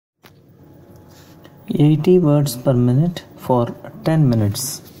80 words per minute for 10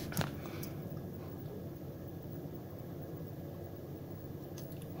 minutes.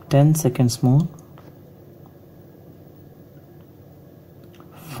 Ten seconds more.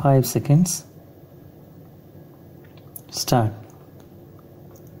 5 seconds. Start.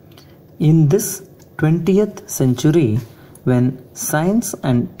 In this 20th century, when science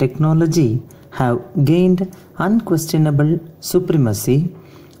and technology have gained unquestionable supremacy,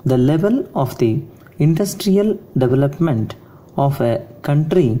 the level of the industrial development of a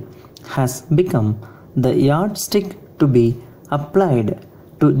country has become the yardstick to be applied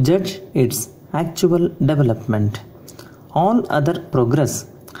to judge its actual development. All other progress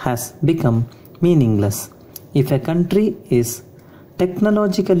has become meaningless. If a country is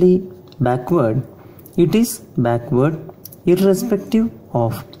technologically backward, it is backward irrespective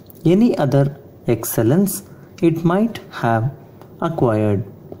of any other excellence it might have acquired.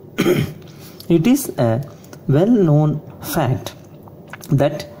 It is a well-known fact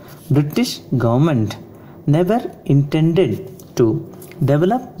that British government never intended to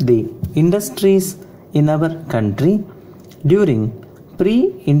develop the industries in our country during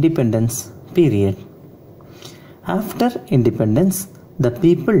pre-independence period. After independence, the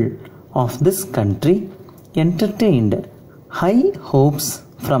people of this country entertained high hopes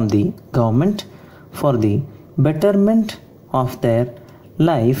from the government for the betterment of their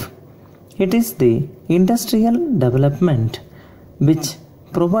life. It is the industrial development which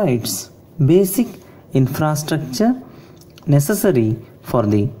provides basic infrastructure necessary for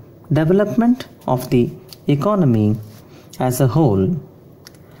the development of the economy as a whole.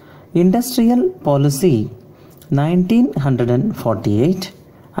 Industrial Policy 1948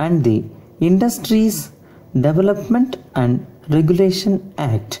 and the Industries Development and Regulation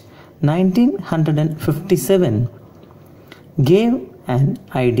Act 1957 gave an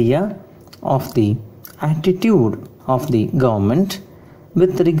idea of the attitude of the government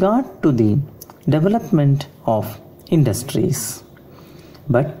with regard to the development of industries.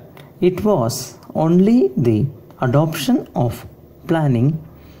 But it was only the adoption of planning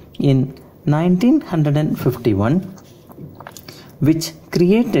in 1951 which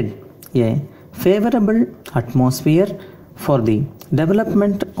created a favorable atmosphere for the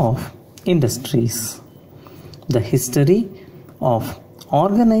development of industries. The history of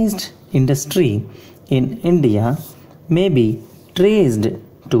organized industry in India may be traced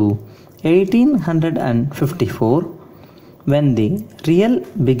to 1854 when the real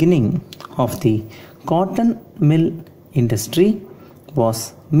beginning of the cotton mill industry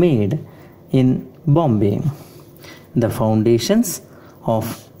was made in Bombay. The foundations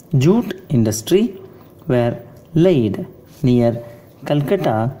of jute industry were laid near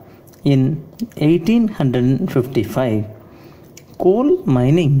Calcutta in 1855. Coal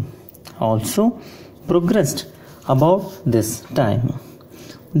mining also progressed about this time.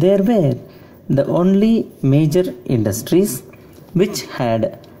 There were the only major industries which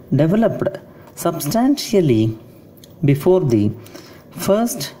had developed substantially before the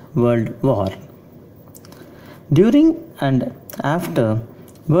First World War. During and after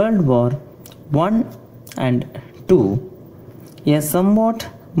World War I and II, a somewhat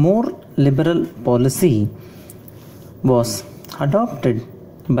more liberal policy was adopted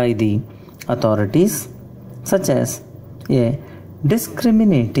by the authorities, such as a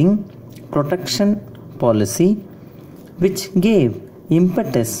discriminating protection policy which gave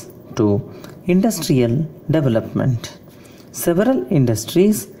impetus to industrial development. Several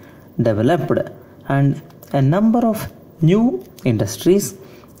industries developed and a number of new industries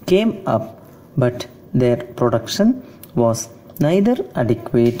came up, but their production was neither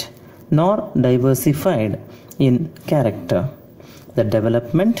adequate nor diversified in character. The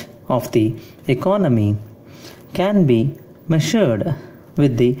development of the economy can be measured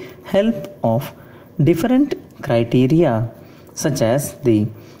with the help of different criteria such as the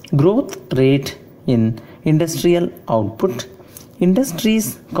growth rate in industrial output,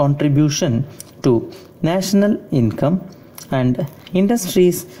 industry's contribution to national income, and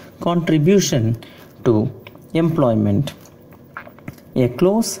industry's contribution to employment. A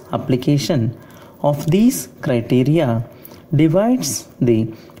close application of these criteria divides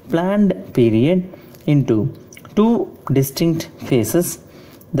the planned period into two distinct phases,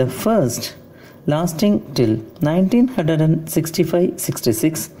 the first lasting till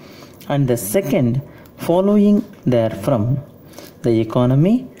 1965-66 and the second following therefrom. The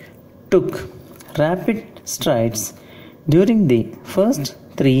economy took rapid strides during the first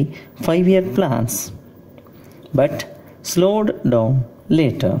 3 5-year plans, but slowed down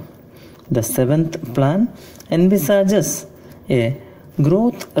later. The 7th plan envisages a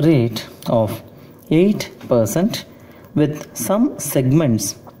growth rate of 8%, with some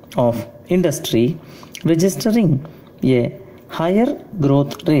segments of industry registering a higher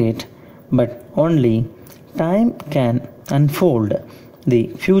growth rate, but only time can unfold the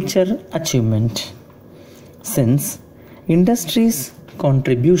future achievement. Since industry's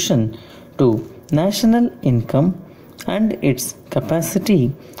contribution to national income and its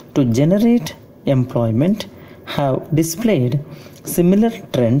capacity to generate employment have displayed similar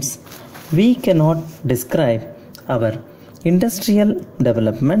trends, we cannot describe our industrial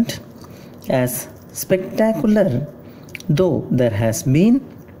development as spectacular, though there has been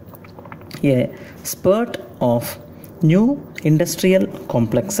a spurt of new industrial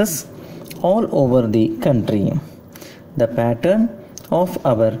complexes all over the country. The pattern of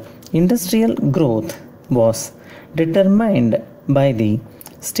our industrial growth was determined by the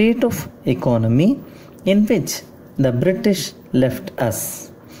state of economy in which the British left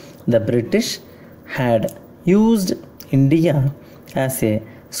us. The British had used India as a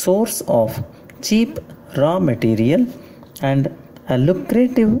source of cheap raw material and a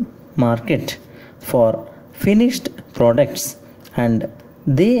lucrative market for finished products, and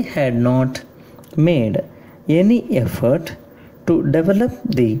they had not made any effort to develop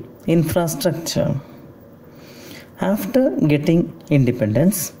the infrastructure. After getting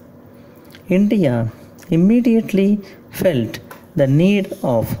independence, India immediately felt the need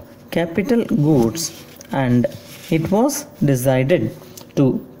of capital goods, and it was decided to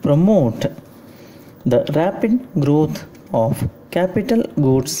promote the rapid growth of capital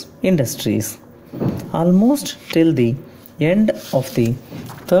goods industries. Almost till the end of the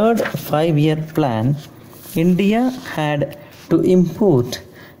third five-year plan, India had to import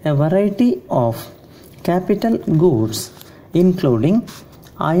a variety of capital goods, including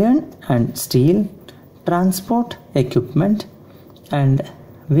iron and steel, transport equipment, and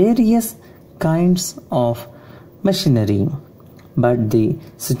various kinds of machinery. But the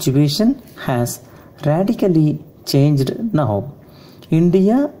situation has radically changed now.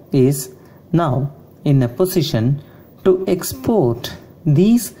 India is now in a position to export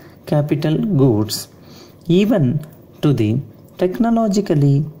these capital goods even to the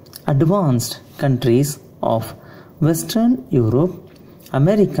technologically advanced countries of Western Europe,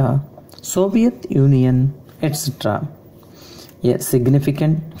 America, Soviet Union, etc. A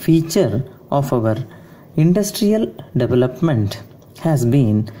significant feature of our industrial development has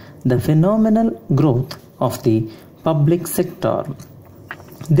been the phenomenal growth of the public sector.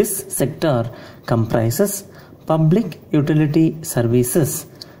 This sector comprises public utility services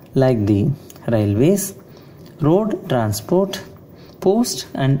like the railways, road transport, post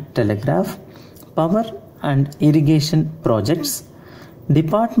and telegraph, power and irrigation projects,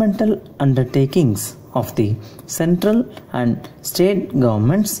 departmental undertakings of the central and state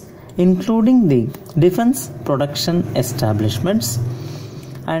governments, including the defense production establishments,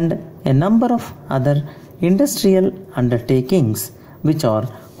 and a number of other industrial undertakings which are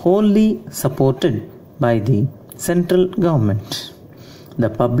wholly supported by the central government. The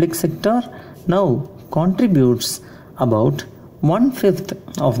public sector now contributes about 1/5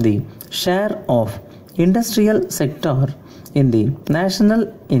 of the share of industrial sector in the national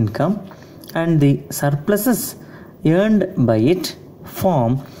income, and the surpluses earned by it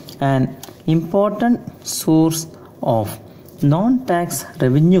form an important source of non-tax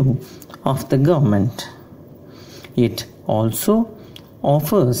revenue of the government. It also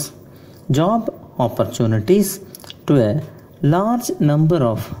offers job opportunities to a large number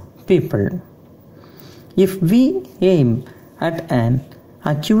of people. If we aim at an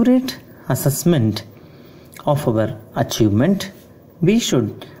accurate assessment of our achievement, we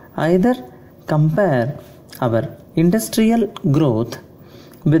should either compare our industrial growth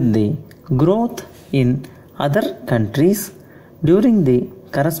with the growth in other countries during the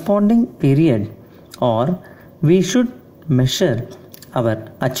corresponding period, or we should measure our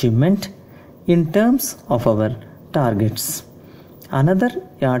achievement in terms of our targets. Another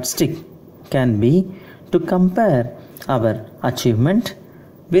yardstick can be to compare our achievement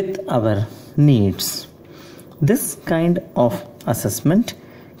with our needs. This kind of assessment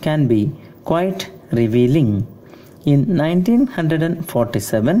can be quite revealing. In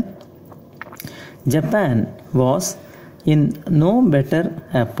 1947, Japan was in no better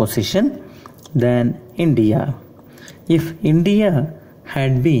a position than India. If India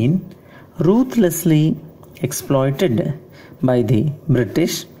had been ruthlessly exploited by the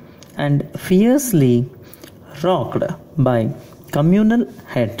British and fiercely rocked by communal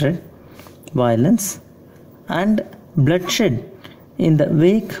hatred, violence, and bloodshed in the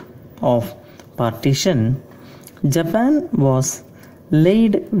wake of partition, Japan was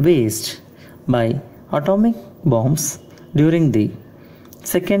laid waste by atomic bombs during the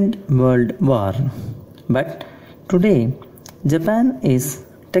Second World War. But today, Japan is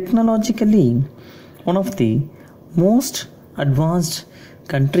technologically one of the most advanced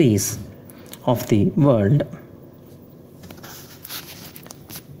countries of the world.